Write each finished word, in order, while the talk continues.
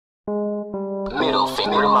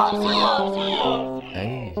MiddleFingerMafia.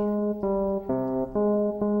 Hey.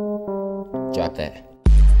 Drop that.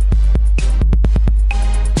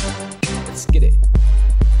 Let's get it.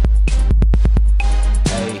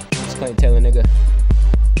 Hey, it's Clay Taylor, nigga.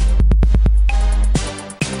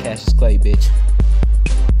 Cassius Clay, bitch.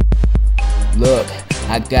 Look,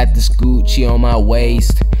 I got this Gucci on my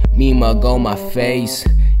waist, me mug on my face.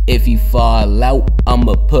 If he fall out,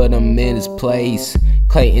 I'ma put him in his place.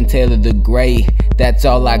 Clayton Taylor the Great, that's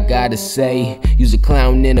all I gotta say. Use a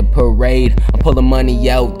clown in a parade, I'm pulling money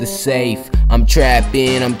out the safe. I'm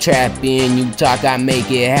trapping, you talk, I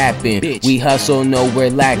make it happen. Bitch. We hustle, no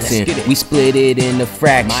relaxing, we split it into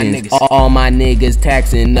fractions. All my niggas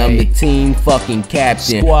taxing, I'm the team fucking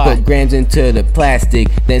captain. Squad. Put grams into the plastic,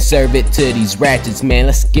 then serve it to these ratchets, man,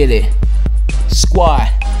 let's get it. Squad.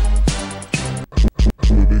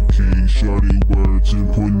 For the king, shorty word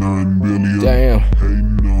 10.9 billion. Damn.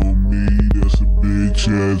 Hating on me, that's a bitch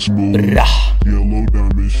ass move. Yellow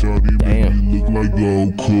diamond, shorty make me look like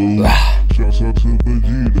Goku. Shouts out to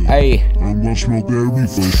Vegeta. Hey. I'm gon' smoke that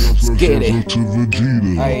reefer. Shouts out to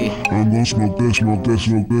Vegeta. Hey. I'm gon' smoke that.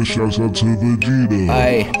 Shouts out to Vegeta.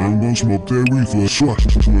 Hey. I'm gon' smoke that reefer. Swatch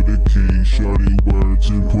for the king, shorty word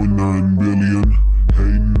 10.9 billion.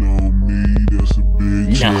 Hating on me, that's a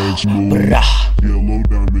bitch ass move. Yellow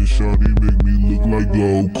diamond, shawty make me look like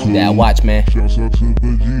Goku. That watch, man. Shouts out to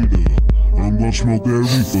Vegeta. I'm gon' smoke that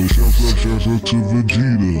reefer. Shouts out to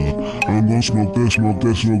Vegeta. I'm gon' smoke that.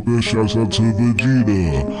 Shouts out to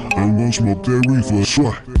Vegeta. I'm gon' smoke that reefer.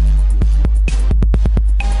 Swat.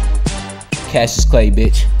 Cassius Clay,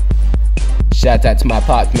 bitch. Shout out to my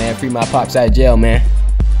pops, man. Free my pops out of jail, man.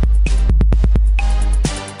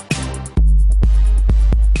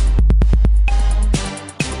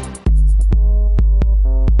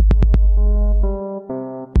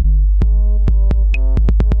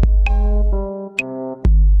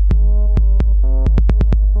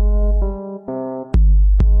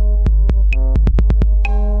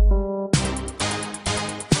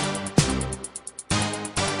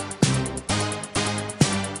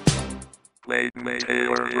 Made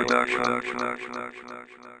Taylor Production.